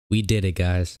We did it,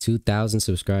 guys. 2,000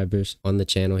 subscribers on the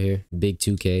channel here. Big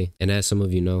 2K. And as some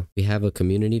of you know, we have a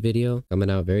community video coming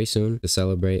out very soon to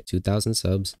celebrate 2,000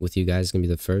 subs with you guys. It's gonna be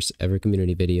the first ever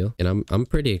community video. And I'm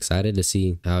pretty excited to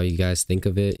see how you guys think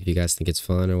of it. If you guys think it's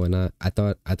fun or whatnot. I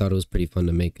thought it was pretty fun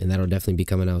to make, and that'll definitely be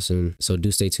coming out soon. So do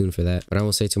stay tuned for that. But I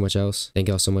won't say too much else. Thank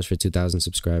y'all so much for 2,000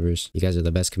 subscribers. You guys are the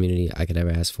best community I could ever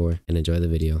ask for, and enjoy the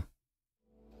video.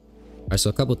 Alright, so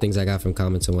a couple things I got from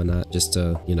comments and whatnot, just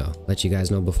to, you know, let you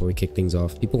guys know before we kick things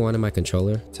off. People wanted my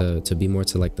controller to be more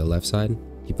to like the left side.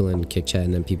 People in kick chat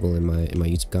and then people in my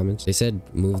YouTube comments. They said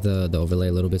move the overlay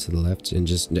a little bit to the left and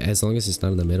just as long as it's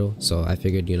not in the middle. So I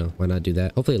figured, you know, why not do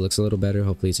that? Hopefully it looks a little better.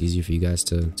 Hopefully it's easier for you guys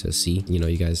to see. You know,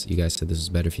 you guys said this was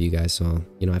better for you guys. So,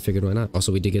 you know, I figured why not?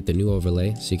 Also, we did get the new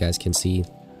overlay so you guys can see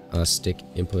stick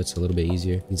inputs a little bit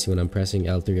easier. You can see when I'm pressing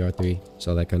L3, R3,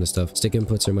 so all that kind of stuff. Stick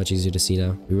inputs are much easier to see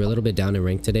now. We were a little bit down in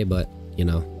rank today, but you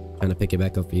know, trying to pick it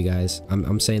back up for you guys.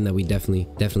 I'm saying that we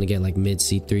definitely get like mid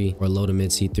C3 or low to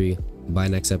mid C3 by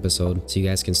next episode, so you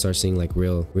guys can start seeing like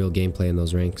real gameplay in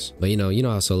those ranks. But you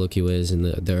know how solo queue is in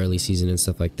the early season and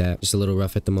stuff like that. Just a little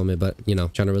rough at the moment, but you know,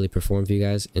 trying to really perform for you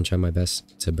guys and try my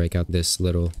best to break out this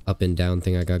little up and down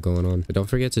thing I got going on. But don't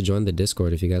forget to join the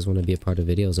Discord if you guys want to be a part of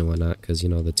videos and whatnot, because you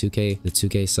know the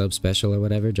 2K sub special or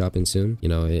whatever dropping soon. You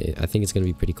know, I think it's gonna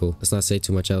be pretty cool. Let's not say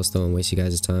too much else though and waste you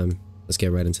guys' time. Let's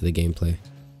get right into the gameplay.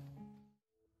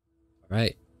 All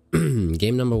right,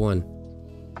 game number 1.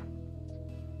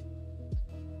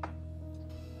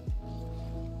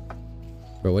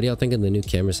 Bro, what do y'all think of the new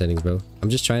camera settings, bro? I'm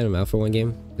just trying them out for one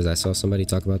game because I saw somebody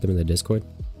talk about them in the Discord.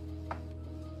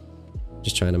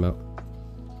 Just trying them out.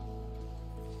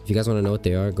 If you guys want to know what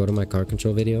they are, go to my car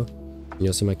control video and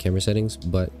you'll see my camera settings.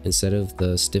 But instead of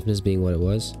the stiffness being what it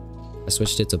was, I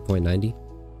switched it to 0.90.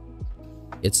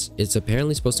 It's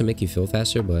apparently supposed to make you feel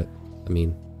faster, but I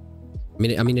mean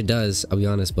it does, I'll be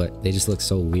honest, but they just look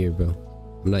so weird, bro.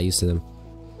 I'm not used to them.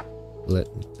 But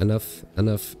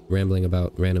enough rambling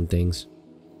about random things.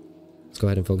 Let's go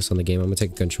ahead and focus on the game. I'm gonna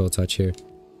take a control touch here.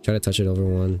 Try to touch it over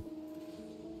one.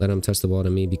 Let him touch the ball to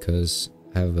me because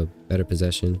I have a better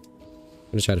possession.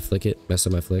 I'm gonna try to flick it, mess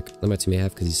up my flick. Let my teammate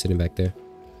have because he's sitting back there.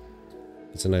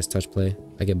 It's a nice touch play.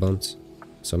 I get bumped,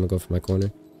 so I'm gonna go for my corner.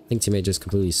 I think teammate just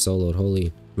completely soloed. Holy,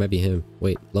 it might be him.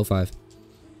 Wait, low 5.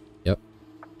 Yep.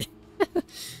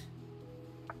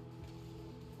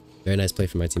 Very nice play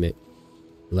from my teammate.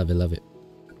 Love it, love it.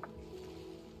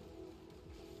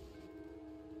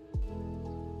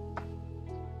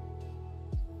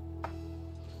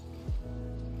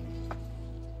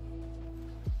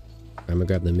 I'm gonna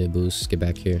grab the mid boost, get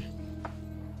back here.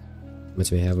 My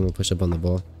teammate have him, we'll push up on the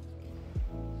ball.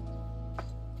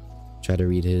 Try to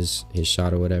read his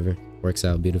shot or whatever. Works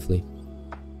out beautifully.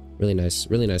 Really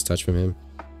nice touch from him.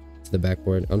 To the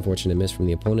backboard. Unfortunate miss from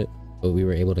the opponent, but we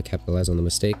were able to capitalize on the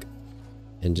mistake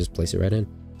and just place it right in.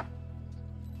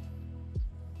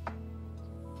 I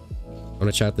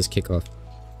want to try out this kickoff.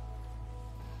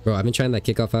 Bro, I've been trying that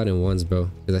kickoff out in ones, bro,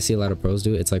 because I see a lot of pros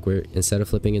do it. It's like where instead of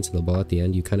flipping into the ball at the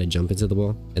end, you kind of jump into the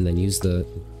ball and then use the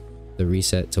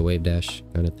reset to wave dash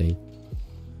kind of thing.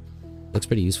 Looks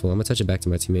pretty useful. I'm gonna touch it back to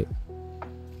my teammate.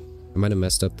 I might have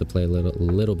messed up the play a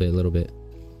little bit,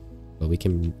 but we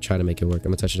can try to make it work. I'm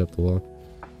gonna touch it up the wall.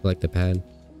 I like the pad.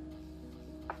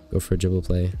 Go for a dribble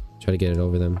play. Try to get it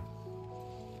over them.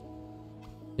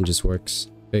 It just works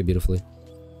very beautifully.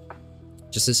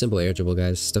 Just a simple air dribble,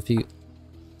 guys.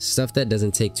 Stuff that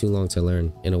doesn't take too long to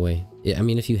learn in a way. Yeah, I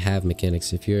mean, if you have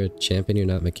mechanics, if you're a champion, you're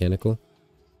not mechanical,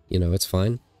 you know, it's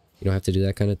fine. You don't have to do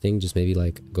that kind of thing. Just maybe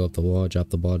like go up the wall, drop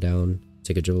the ball down,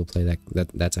 take a dribble play,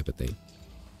 that type of thing.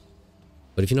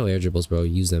 But if you know air dribbles, bro,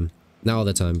 use them. Not all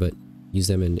the time, but use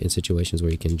them in situations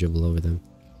where you can dribble over them.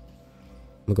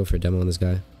 I'm gonna go for a demo on this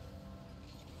guy.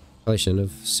 Probably shouldn't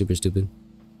have. Super stupid.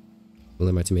 I'll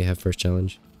let my teammate have first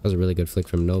challenge. That was a really good flick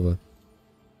from Nova.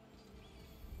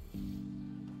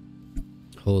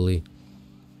 Holy.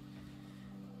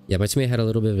 Yeah, my teammate had a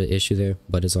little bit of an issue there,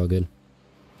 but it's all good.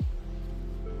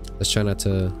 Let's try not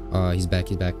to... he's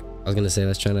back. I was gonna say,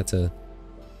 let's try not to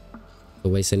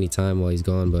waste any time while he's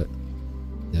gone, but...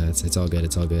 yeah, it's all good.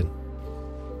 I'm gonna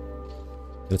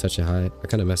touch it high. I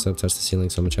kind of messed up, touched the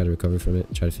ceiling, so I'm gonna try to recover from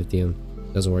it. Try to 50 him.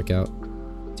 Doesn't work out.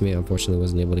 Teammate unfortunately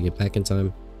wasn't able to get back in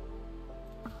time.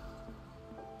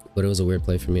 But it was a weird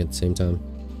play for me at the same time.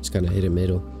 Just kind of hit it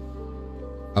middle.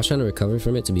 I was trying to recover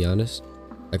from it, to be honest.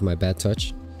 Like my bad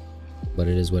touch. But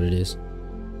it is what it is.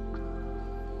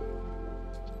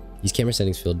 These camera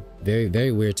settings feel very,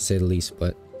 very weird to say the least,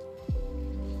 but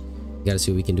we gotta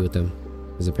see what we can do with them.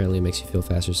 Because apparently it makes you feel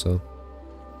faster, so.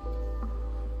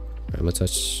 Alright, I'm gonna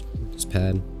touch this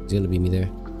pad. He's gonna beat me there.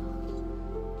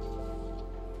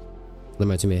 Let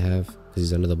my teammate have, because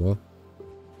he's under the ball.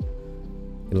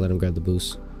 Gonna let him grab the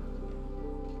boost.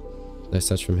 Nice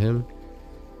touch from him.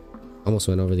 Almost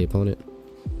went over the opponent.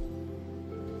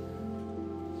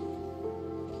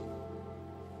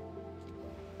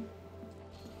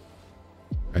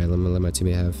 Alright, let my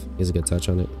teammate have. He has a good touch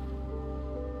on it.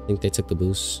 I think they took the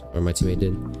boost, or my teammate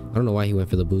did. I don't know why he went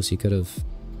for the boost. He could have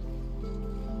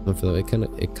went for the...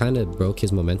 It kind of broke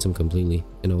his momentum completely,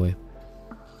 in a way.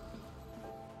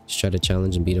 Just try to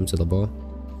challenge and beat him to the ball.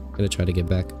 Gonna try to get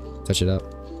back, touch it out.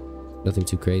 Nothing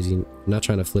too crazy. I'm not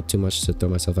trying to flip too much to throw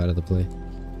myself out of the play.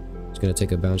 Just gonna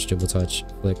take a bounce, dribble touch,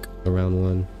 flick around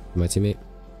one with my teammate.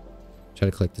 Try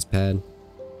to collect this pad.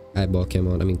 I had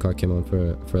car cam on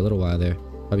for a little while there.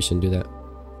 Probably shouldn't do that.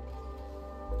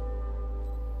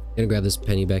 Gonna grab this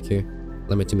penny back here.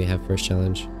 Let my teammate have first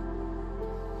challenge.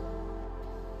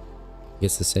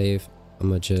 Gets the save. I'm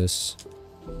gonna just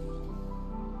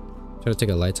try to take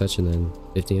a light touch and then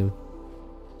 50 him.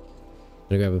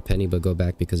 Gonna grab a penny but go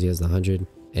back because he has the 100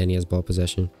 and he has ball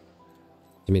possession.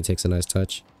 Teammate takes a nice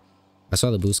touch. I saw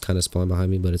the boost kind of spawn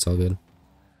behind me, but it's all good.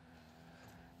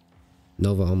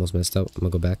 Nova almost messed up. I'm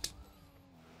gonna go back.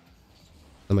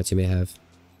 Let my teammate have.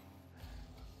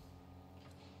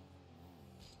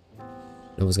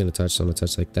 Nova's gonna touch, so I'm gonna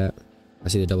touch like that. I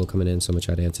see the double coming in, so I'm gonna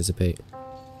try to anticipate.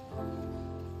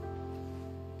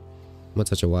 I'm gonna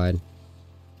touch a wide.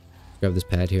 Grab this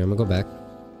pad here. I'm gonna go back.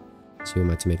 See what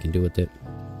my teammate can do with it.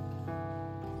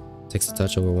 Takes the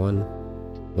touch over one.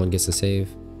 One gets the save.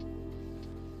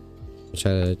 I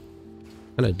try to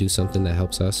kind of do something that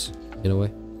helps us in a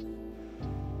way.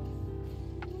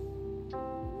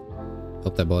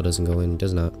 Hope that ball doesn't go in. It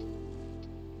does not.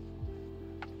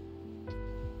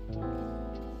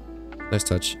 Nice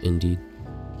touch, indeed.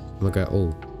 Oh my god.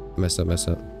 Oh, messed up.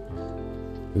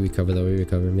 We recover though. We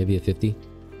recover. Maybe a 50.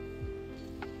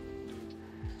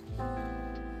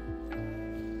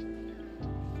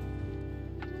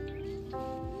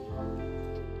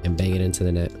 And bang it into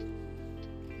the net.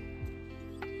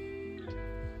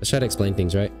 Let's try to explain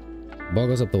things, right? Ball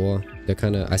goes up the wall. They're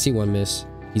kind of... I see one miss.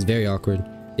 He's very awkward.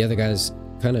 The other guy's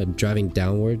kind of driving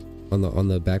downward on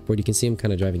the backboard. You can see him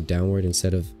kind of driving downward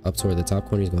instead of up toward the top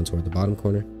corner. He's going toward the bottom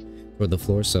corner, toward the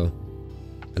floor. So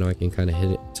I know I can kind of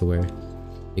hit it to where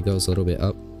it goes a little bit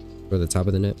up toward the top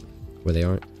of the net where they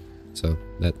aren't. So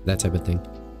that type of thing.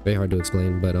 Very hard to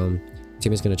explain, but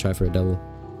teammate's gonna try for a double.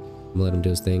 I'm gonna let him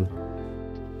do his thing.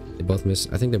 They both miss.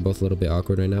 I think they're both a little bit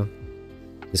awkward right now.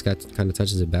 This guy kind of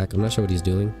touches it back. I'm not sure what he's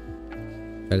doing.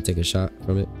 Try to take a shot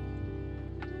from it.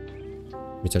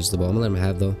 He touches the ball. I'm gonna let him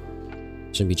have though.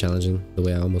 Shouldn't be challenging the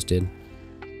way I almost did.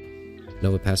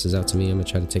 Nova passes out to me. I'm gonna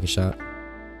try to take a shot.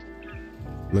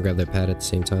 I'm gonna grab their pad at the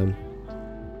same time.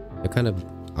 They're kind of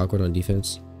awkward on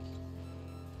defense.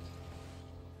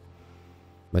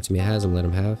 My teammate has him. Let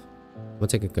him have. I'm gonna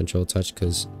take a control touch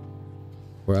because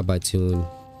we're up by 2 and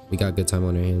we got good time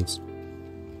on our hands.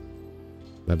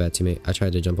 My bad, teammate. I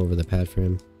tried to jump over the pad for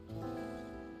him.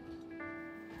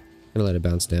 Gonna let it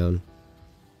bounce down.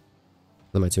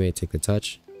 Let my teammate take the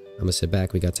touch. I'm gonna sit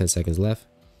back. We got 10 seconds left.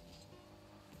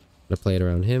 I'm gonna play it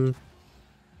around him.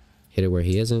 Hit it where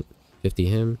he isn't. 50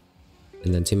 him.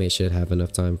 And then teammate should have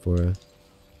enough time for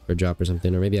a drop or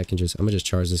something. Or maybe I can just... I'm gonna just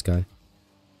charge this guy.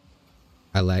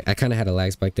 I kind of had a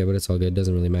lag spike there, but it's all good. It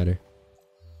doesn't really matter.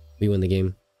 We win the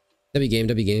game.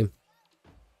 W game.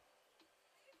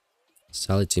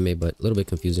 Solid teammate, but a little bit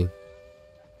confusing.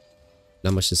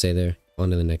 Not much to say there. On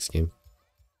to the next game.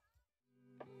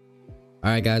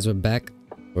 Alright guys, we're back.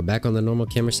 We're back on the normal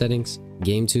camera settings.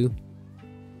 Game 2.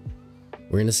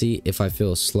 We're gonna see if I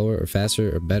feel slower or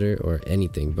faster or better or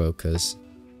anything, bro, because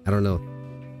I don't know.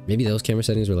 Maybe those camera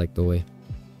settings were like the way.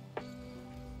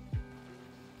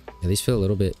 Yeah, these feel a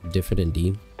little bit different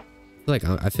indeed.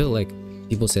 I feel like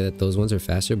people say that those ones are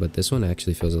faster, but this one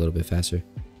actually feels a little bit faster.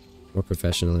 More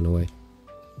professional in a way.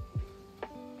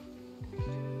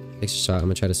 Takes a shot. I'm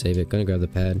gonna try to save it. Gonna grab the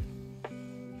pad.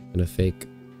 Gonna fake.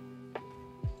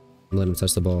 I'm letting him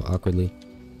touch the ball awkwardly.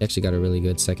 He actually got a really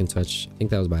good second touch. I think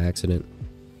that was by accident.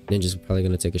 Ninja's probably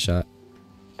gonna take a shot.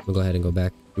 I'm gonna go ahead and go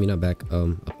back. I mean, not back,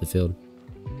 up the field.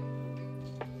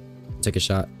 Take a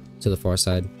shot to the far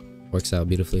side. Works out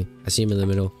beautifully. I see him in the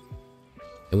middle.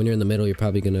 And when you're in the middle, you're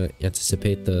probably gonna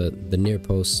anticipate the near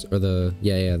post or the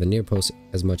the near post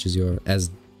as much as Give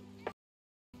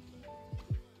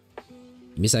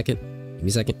me a second.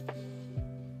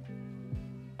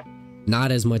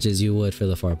 Not as much as you would for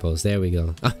the far post. There we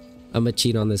go. I'm gonna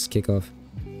cheat on this kickoff.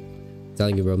 I'm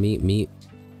telling you, bro, me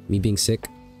being sick,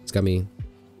 it's got me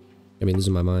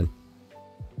losing my mind.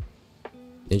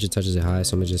 Ninja touches it high,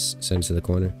 so I'm gonna just send it to the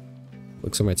corner.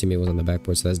 Looks like my teammate was on the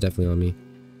backboard, so that's definitely on me.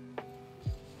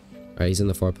 Alright, he's in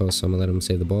the far post, so I'm gonna let him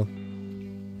save the ball.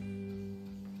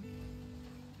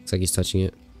 Looks like he's touching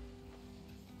it.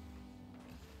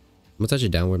 I'm gonna touch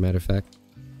it downward, matter of fact.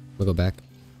 I'm gonna go back.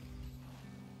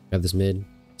 Grab this mid.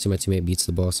 See my teammate beats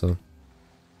the ball, so...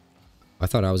 I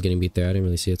thought I was getting beat there. I didn't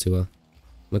really see it too well.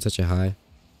 I'm gonna touch it high.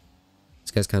 This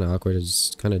guy's kind of awkward. He's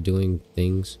just kind of doing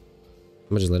things. I'm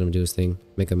gonna just let him do his thing.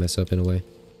 Make a mess up in a way.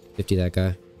 50 that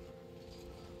guy.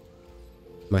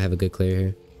 Might have a good clear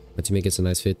here. My teammate gets a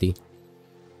nice 50.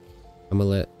 I'm gonna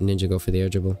let Ninja go for the air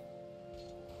dribble.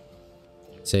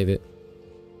 Save it.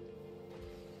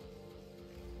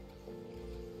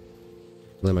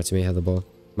 Let my teammate have the ball.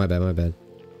 My bad, my bad.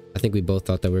 I think we both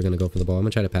thought that we were gonna go for the ball. I'm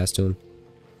gonna try to pass to him.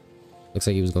 Looks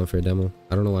like he was going for a demo.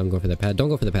 I don't know why I'm going for that pad. Don't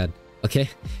go for the pad. Okay?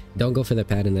 Don't go for the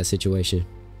pad in that situation.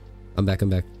 I'm back, I'm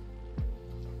back.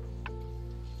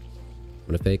 I'm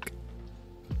gonna fake.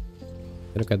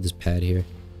 I'm gonna grab this pad here.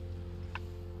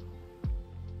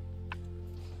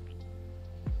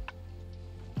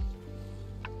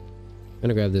 I'm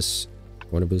gonna grab this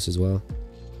corner boost as well.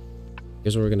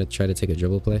 Here's where we're gonna try to take a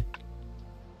dribble play.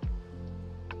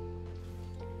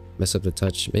 Mess up the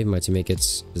touch. Maybe my teammate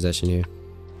gets possession here.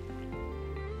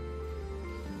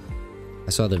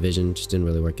 I saw the vision, just didn't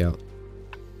really work out.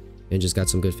 And just got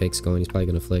some good fakes going. He's probably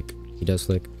gonna flick. He does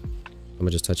flick. I'm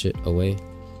gonna just touch it away.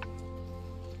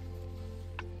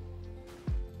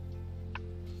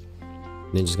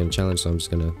 Ninja's gonna challenge, so I'm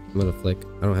gonna flick.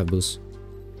 I don't have boost,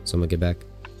 so I'm gonna get back.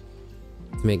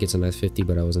 Teammate gets a nice 50,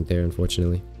 but I wasn't there,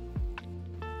 unfortunately.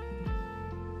 I'm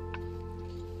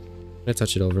gonna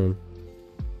touch it over him.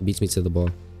 He beats me to the ball.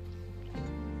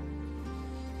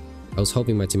 I was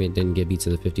hoping my teammate didn't get beat to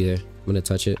the 50 there. I'm gonna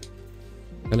touch it.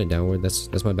 Kind of downward.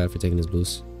 That's my bad for taking his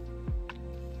boost.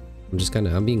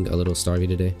 I'm being a little starvy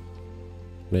today.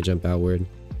 I'm gonna jump outward.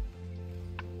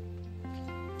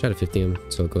 Try to 50 him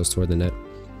so it goes toward the net.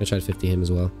 I'm gonna try to 50 him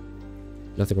as well.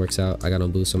 Nothing works out. I got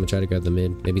on boost, so I'm gonna try to grab the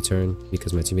mid. Maybe turn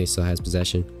because my teammate still has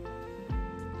possession.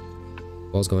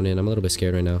 Ball's going in. I'm a little bit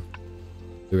scared right now.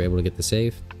 We were able to get the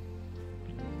save.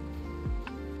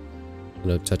 I'm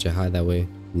gonna touch it high that way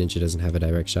Ninja doesn't have a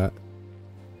direct shot.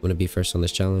 I'm gonna be first on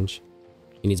this challenge.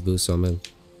 He needs boost, so I'm gonna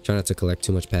try not to collect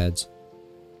too much pads.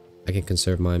 I can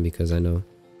conserve mine because I know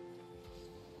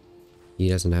he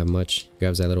doesn't have much.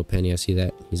 Grabs that little penny. I see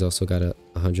that. He's also got a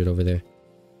 100 over there.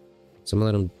 So I'm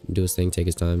gonna let him do his thing, take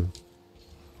his time.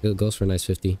 It goes for a nice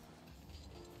 50. I'm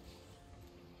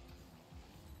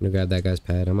gonna grab that guy's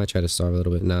pad. I might try to starve a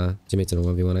little bit. Nah, teammate's in a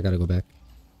 1v1. I gotta go back.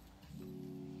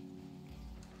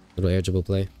 Little air dribble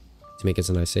play. Teammate gets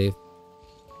a nice save.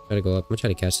 Try to go up. I'm gonna try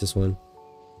to catch this one.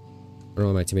 I don't know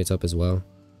why my teammate's up as well.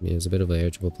 I mean, it was a bit of an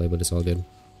air dribble play, but it's all good.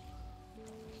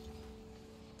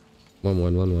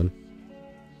 1-1, 1-1.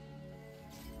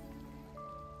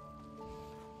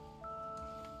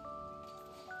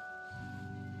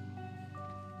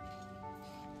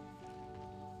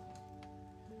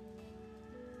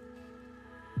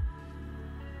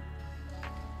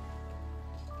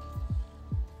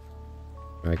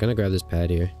 Alright, gonna grab this pad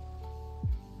here.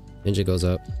 Ninja goes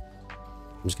up.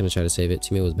 I'm just gonna try to save it.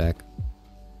 Teammate was back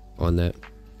on that.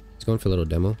 He's going for a little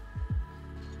demo.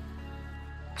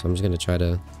 So I'm just gonna try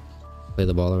to play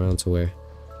the ball around to where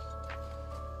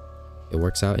it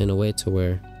works out in a way to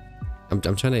where I'm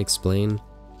trying to explain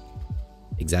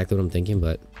exactly what I'm thinking,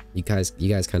 but you guys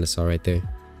kind of saw right there.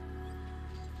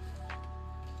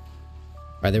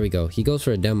 Alright, there we go. He goes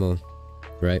for a demo,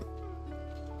 right?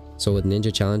 So with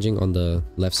Ninja challenging on the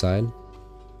left side,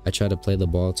 I try to play the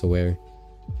ball to where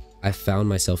I found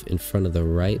myself in front of the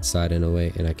right side in a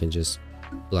way, and I can just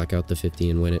block out the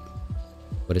 50 and win it.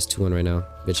 But it's 2-1 right now.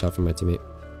 Good shot from my teammate.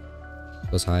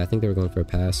 Goes high. I think they were going for a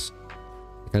pass.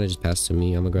 They kind of just passed to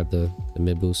me. I'm gonna grab the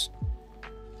mid boost.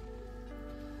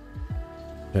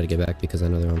 Try to get back because I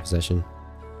know they're on possession.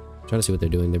 I'm trying to see what they're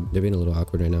doing. They're being a little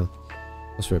awkward right now.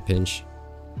 Goes for a pinch.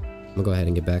 I'm gonna go ahead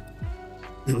and get back.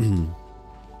 I'm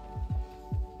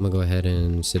gonna go ahead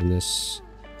and sit in this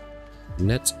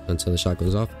net until the shot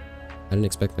goes off. I didn't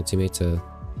expect my teammate to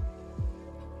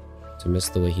miss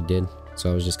the way he did,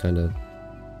 so I was just kind of,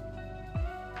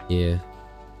 yeah,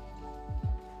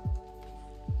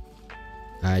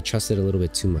 I trusted a little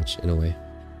bit too much in a way.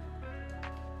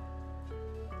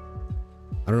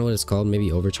 I don't know what it's called,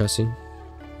 maybe over trusting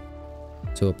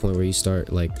to a point where you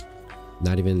start like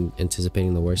not even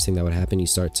anticipating the worst thing that would happen. You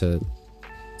start to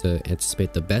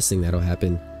anticipate the best thing that'll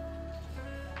happen.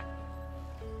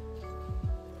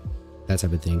 That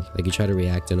type of thing. Like you try to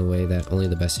react in a way that only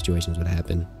the best situations would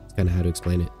happen. It's kind of how to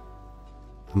explain it.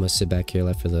 I'm gonna sit back here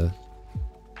left for the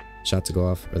shot to go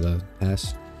off, or the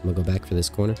pass. I'm gonna go back for this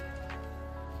corner.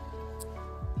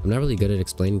 I'm not really good at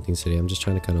explaining things today. I'm just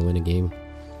trying to kind of win a game.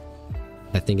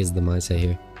 I think is the mindset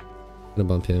here. I'm gonna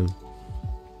bump him.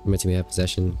 My teammate have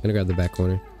possession. I'm gonna grab the back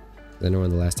corner. I know we're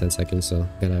in the last 10 seconds, so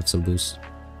gotta have some boost.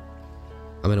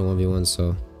 I'm in a 1v1,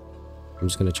 so I'm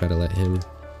just gonna try to let him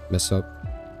mess up.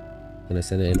 I'm gonna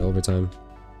send it in overtime.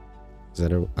 Cause I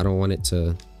don't want it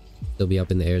to still be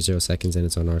up in the air 0 seconds and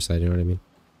it's on our side, you know what I mean?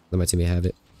 Let my teammate have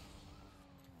it.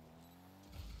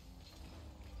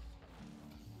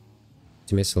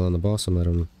 Teammate's still on the ball, so I'm gonna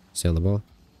let him stay on the ball.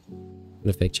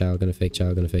 Gonna fake chow, gonna fake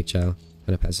chow, gonna fake chow.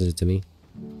 Kinda passes it to me.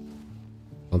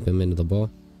 Bump him into the ball.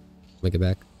 Make it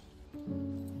back.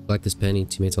 Like this penny,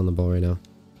 teammate's on the ball right now.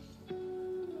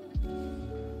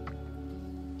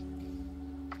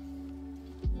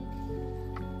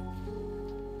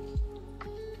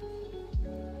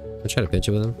 I'll try to pinch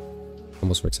it with him.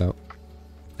 Almost works out.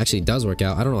 Actually, it does work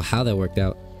out. I don't know how that worked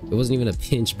out. It wasn't even a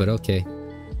pinch, but okay.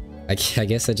 I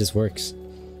guess that just works.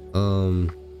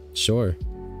 Sure.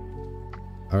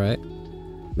 Alright.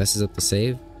 Messes up the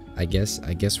save. I guess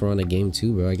we're on to game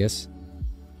 2, bro. I guess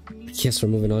we're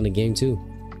moving on to game 2.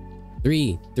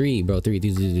 3, bro. 3.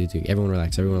 Everyone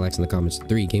relax. Everyone relax in the comments.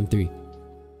 3, game 3.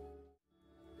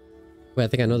 Wait, I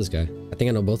think I know this guy. I think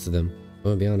I know both of them. I'm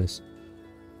gonna be honest.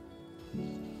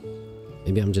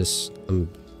 Maybe I'm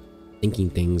thinking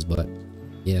things, but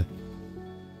yeah.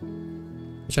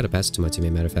 I'll try to pass it to my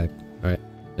teammate, matter of fact. Alright,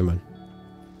 never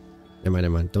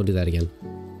mind. Don't do that again.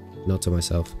 Note to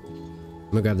myself. I'm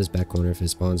gonna grab this back corner if it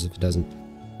spawns. If it doesn't,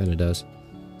 kinda does.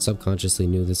 Subconsciously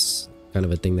knew this is kind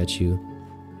of a thing that you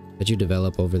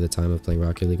develop over the time of playing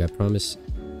Rocket League. I promise,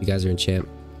 if you guys are in champ,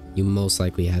 you most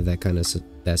likely have that kind of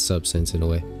that substance in a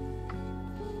way.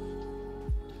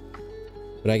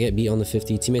 But I get beat on the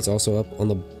 50. Teammate's also up on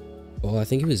the ball. I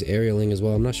think he was aerialing as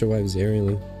well. I'm not sure why he was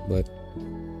aerialing, but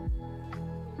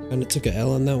kinda took a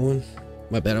L on that one.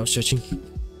 My bad, I was stretching.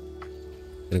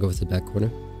 Gonna go with the back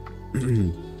corner.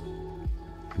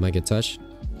 Might get touched.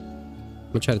 I'm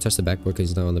gonna try to touch the backboard because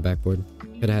he's not on the backboard.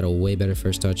 Could have had a way better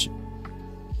first touch.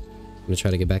 I'm gonna try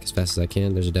to get back as fast as I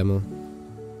can. There's a demo.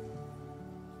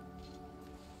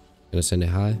 Gonna send it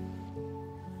high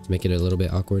to make it a little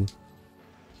bit awkward.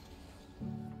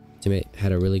 Teammate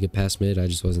had a really good pass mid. I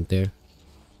just wasn't there.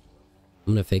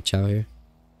 I'm gonna fake chow here.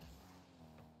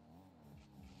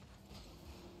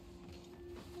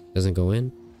 Doesn't go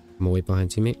in. I'm gonna wait behind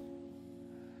teammate.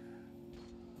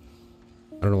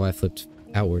 I don't know why I flipped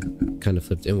outward. Kind of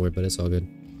flipped inward, but it's all good.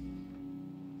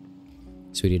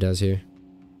 See what he does here.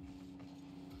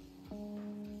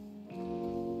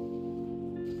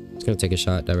 He's gonna take a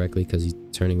shot directly because he's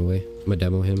turning away. I'm gonna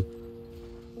demo him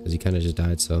because he kind of just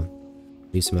died, so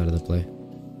leaves him out of the play.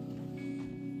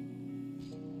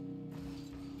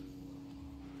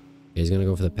 Yeah, he's gonna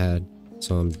go for the pad,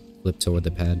 so I'm flipped toward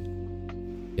the pad.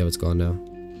 Yeah, it's gone now.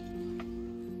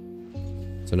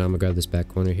 So now I'm gonna grab this back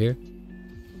corner here.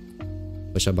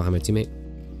 Push up behind my teammate.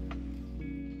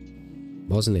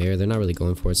 Ball's in the air. They're not really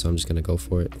going for it, so I'm just gonna go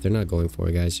for it. If they're not going for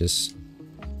it, guys, just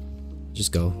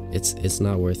go. It's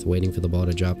not worth waiting for the ball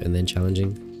to drop and then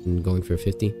challenging and going for a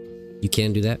 50. You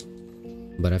can do that,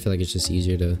 but I feel like it's just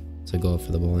easier to go up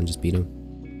for the ball and just beat him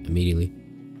immediately.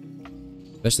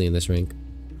 Especially in this rank.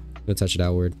 I'm gonna touch it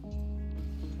outward.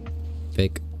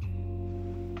 Fake. I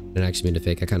didn't actually mean to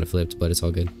fake. I kind of flipped, but it's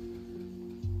all good.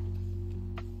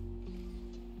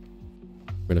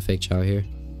 We're gonna fake chow here.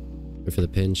 Wait for the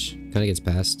pinch. Kind of gets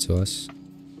passed to us.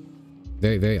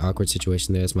 Very, very awkward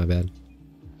situation there. That's my bad.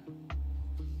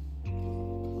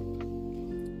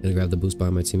 Gonna grab the boost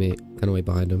behind my teammate. Kind of wait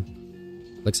behind him.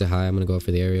 Flicks it high. I'm gonna go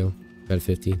for the aerial. Got a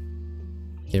 50.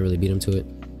 Can't really beat him to it.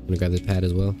 Gonna grab this pad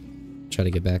as well. Try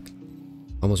to get back.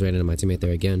 Almost ran into my teammate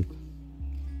there again.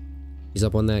 He's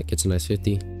up on that. Gets a nice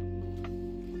 50.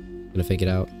 Gonna fake it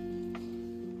out.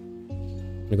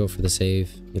 Gonna go for the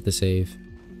save. Get the save.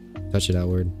 Touch it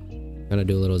outward. Kinda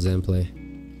do a little zen play.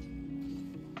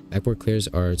 Backboard clears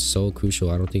are so crucial.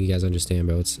 I don't think you guys understand,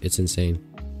 bro. It's insane.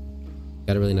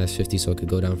 Got a really nice 50 so it could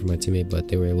go down for my teammate, but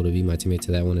they were able to beat my teammate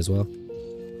to that one as well.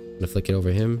 Gonna flick it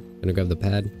over him. Gonna grab the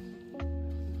pad.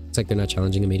 Looks like they're not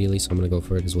challenging immediately, so I'm gonna go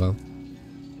for it as well.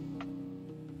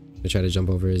 Gonna try to jump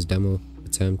over his demo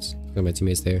attempt. Got my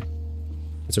teammates there.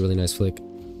 That's a really nice flick.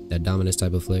 That dominus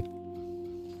type of flick.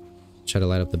 Try to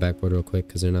light up the backboard real quick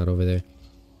because they're not over there.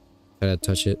 Try to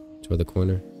touch it toward the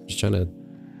corner. Just trying to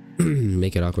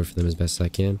make it awkward for them as best as I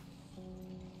can.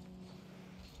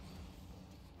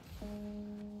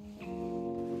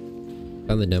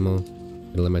 Found the demo.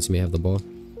 Gonna let my teammate have the ball.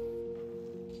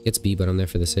 Gets beat, but I'm there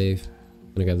for the save.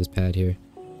 Gonna grab this pad here.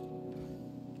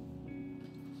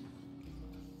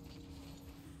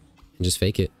 And just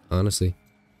fake it, honestly.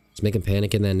 Just make him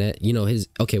panic in that net. You know,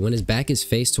 okay, when his back is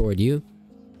faced toward you,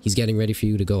 he's getting ready for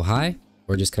you to go high,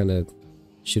 or just kind of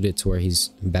shoot it to where he's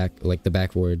back, like the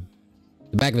back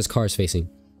of his car is facing,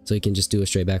 so he can just do a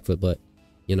straight backflip. But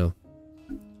you know,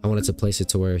 I wanted to place it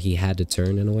to where he had to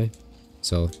turn in a way.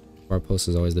 So bar post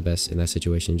is always the best in that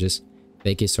situation. Just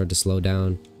fake it, start to slow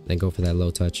down, then go for that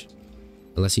low touch.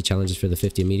 Unless he challenges for the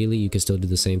 50 immediately, you can still do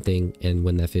the same thing and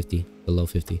win that 50, the low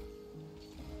 50.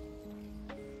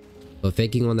 But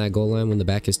faking on that goal line when the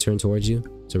back is turned towards you,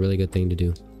 it's a really good thing to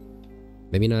do.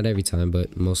 Maybe not every time,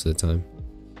 but most of the time.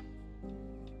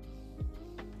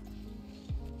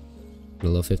 The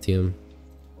low 50 him.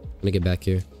 I'm gonna get back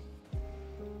here.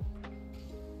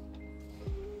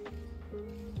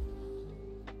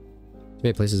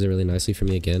 Teammate places it really nicely for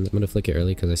me again. I'm gonna flick it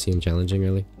early because I see him challenging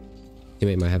early.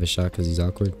 Teammate might have a shot because he's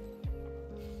awkward.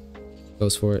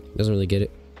 Goes for it. Doesn't really get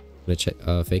it. I'm gonna check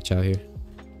fake chow here.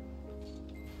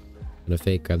 I'm gonna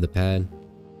fake, grab the pad.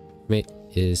 Teammate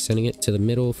is sending it to the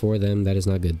middle for them. That is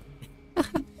not good.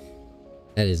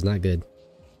 That is not good.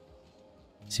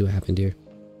 See what happened here.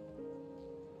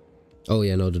 Oh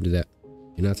yeah, no, don't do that.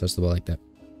 Do not touch the ball like that.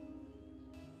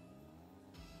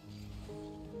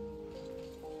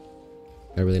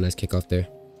 Got a really nice kickoff there.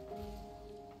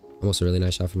 Almost a really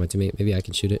nice shot for my teammate. Maybe I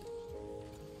can shoot it.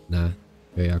 Nah,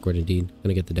 very awkward indeed.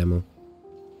 Gonna get the demo.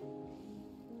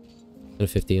 Gonna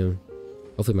 50 him.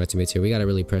 Hopefully my teammates here. We gotta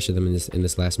really pressure them in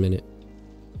this last minute.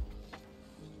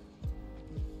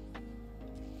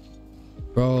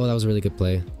 Bro, that was a really good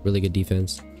play. Really good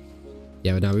defense.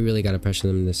 Yeah, but now we really gotta pressure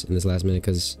them in this last minute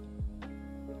because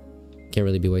can't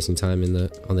really be wasting time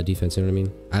on the defense. You know what I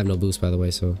mean? I have no boost, by the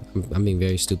way, so I'm being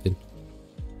very stupid.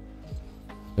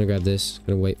 Gonna grab this.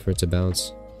 Gonna wait for it to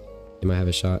bounce. He might have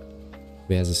a shot.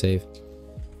 He has a save.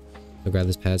 Gonna grab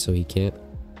this pad so he can't.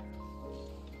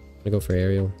 Gonna go for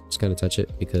aerial. Just kind of touch it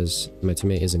because my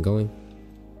teammate isn't going.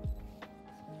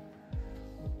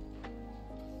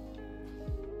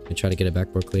 I try to get a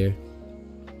backboard clear.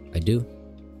 I do.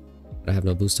 But I have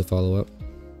no boost to follow up.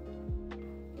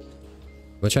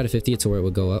 I'm gonna try to 50 it to where it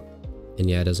would go up. And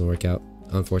yeah, it doesn't work out.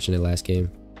 Unfortunate last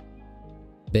game.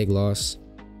 Big loss.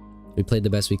 We played the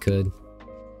best we could. And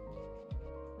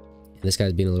this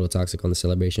guy's being a little toxic on the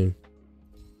celebration.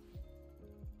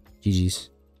 GG's.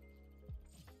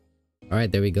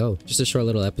 Alright, there we go. Just a short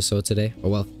little episode today. Or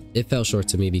well, it fell short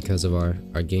to me because of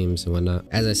our games and whatnot.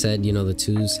 As I said, you know, the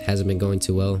twos hasn't been going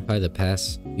too well. Probably the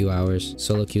past few hours.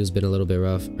 Solo queue's been a little bit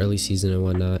rough. Early season and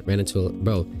whatnot. Ran into a...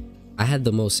 Bro, I had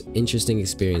the most interesting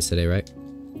experience today, right?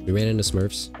 We ran into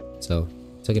Smurfs. So,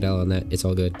 took it out on that. It's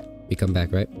all good. We come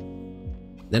back, right?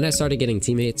 Then I started getting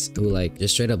teammates who like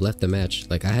just straight up left the match.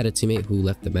 Like I had a teammate who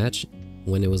left the match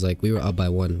when it was like we were up by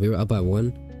one. We were up by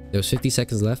one. There was 50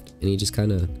 seconds left and he just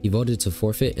he voted to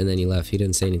forfeit and then he left. He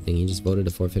didn't say anything. He just voted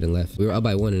to forfeit and left. We were up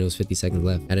by one and it was 50 seconds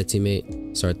left. I had a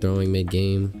teammate start throwing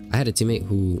mid-game. I had a teammate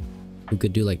who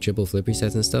could do like triple flip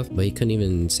resets and stuff, but he couldn't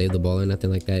even save the ball or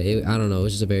nothing like that. I don't know. It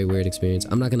was just a very weird experience.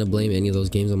 I'm not going to blame any of those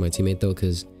games on my teammate though,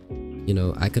 because you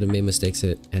know, I could have made mistakes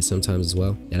at some times as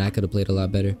well, and I could have played a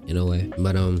lot better in a way.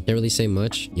 But can't really say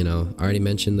much. You know, I already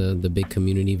mentioned the big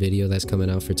community video that's coming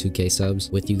out for 2K subs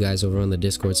with you guys over on the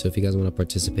Discord. So if you guys want to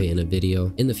participate in a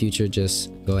video in the future,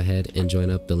 just go ahead and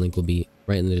join up. The link will be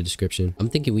right in the description. I'm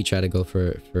thinking we try to go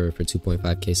for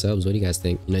 2.5k subs. What do you guys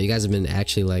think? You know, you guys have been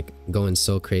actually like going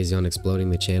so crazy on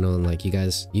exploding the channel, and like you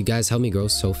guys helped me grow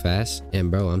so fast. And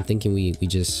bro, I'm thinking we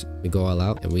go all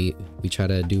out and we try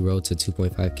to do road to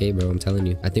 2.5k, bro. I'm telling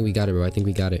you, I think we got it, bro. I think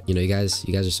we got it. You know, you guys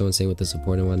are so insane with the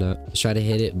support and whatnot. Let's try to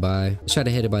hit it by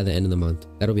the end of the month.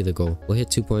 That'll be the goal. We'll hit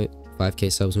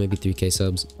 2.5k subs, maybe 3k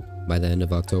subs by the end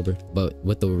of October. But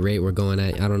with the rate we're going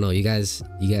at, I don't know. You guys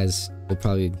will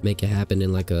probably make it happen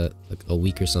in like a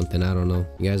week or something. I don't know.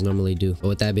 You guys normally do. But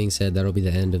with that being said, that'll be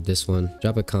the end of this one.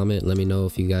 Drop a comment. Let me know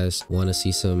if you guys want to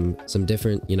see some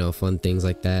different, you know, fun things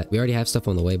like that. We already have stuff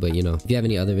on the way, but you know, if you have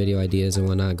any other video ideas and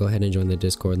whatnot, go ahead and join the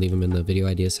Discord. Leave them in the video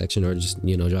ideas section, or just,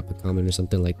 you know, drop a comment or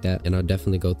something like that, and I'll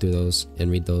definitely go through those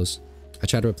and read those. I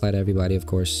try to reply to everybody, of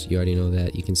course. You already know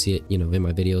that. You can see it, you know, in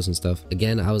my videos and stuff.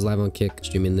 Again, I was live on Kick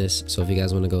streaming this, so if you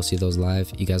guys want to go see those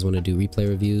live, you guys want to do replay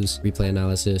reviews, replay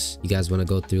analysis, you guys want to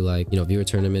go through like, you know, viewer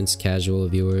tournaments, casual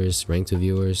viewers, ranked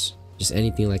viewers, just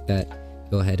anything like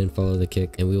that, go ahead and follow the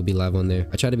Kick and we will be live on there.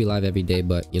 I try to be live every day,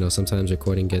 but you know, sometimes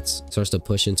recording starts to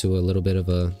push into a little bit of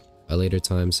a later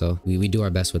time, so we do our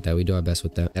best with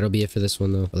that. That'll be it for this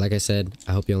one though. But like I said,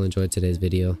 I hope y'all enjoyed today's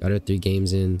video. Got our 3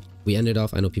 games in. We ended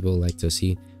off, I know people like to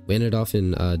see, we ended off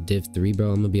in Div 3, bro.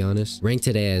 I'm gonna be honest. Rank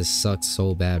today has sucked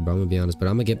so bad, bro. I'm gonna be honest, but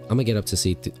I'm gonna get up to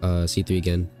C3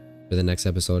 again for the next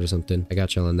episode or something. I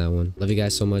got y'all on that one. Love you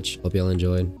guys so much. Hope y'all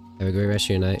enjoyed. Have a great rest of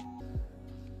your night,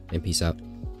 and peace out.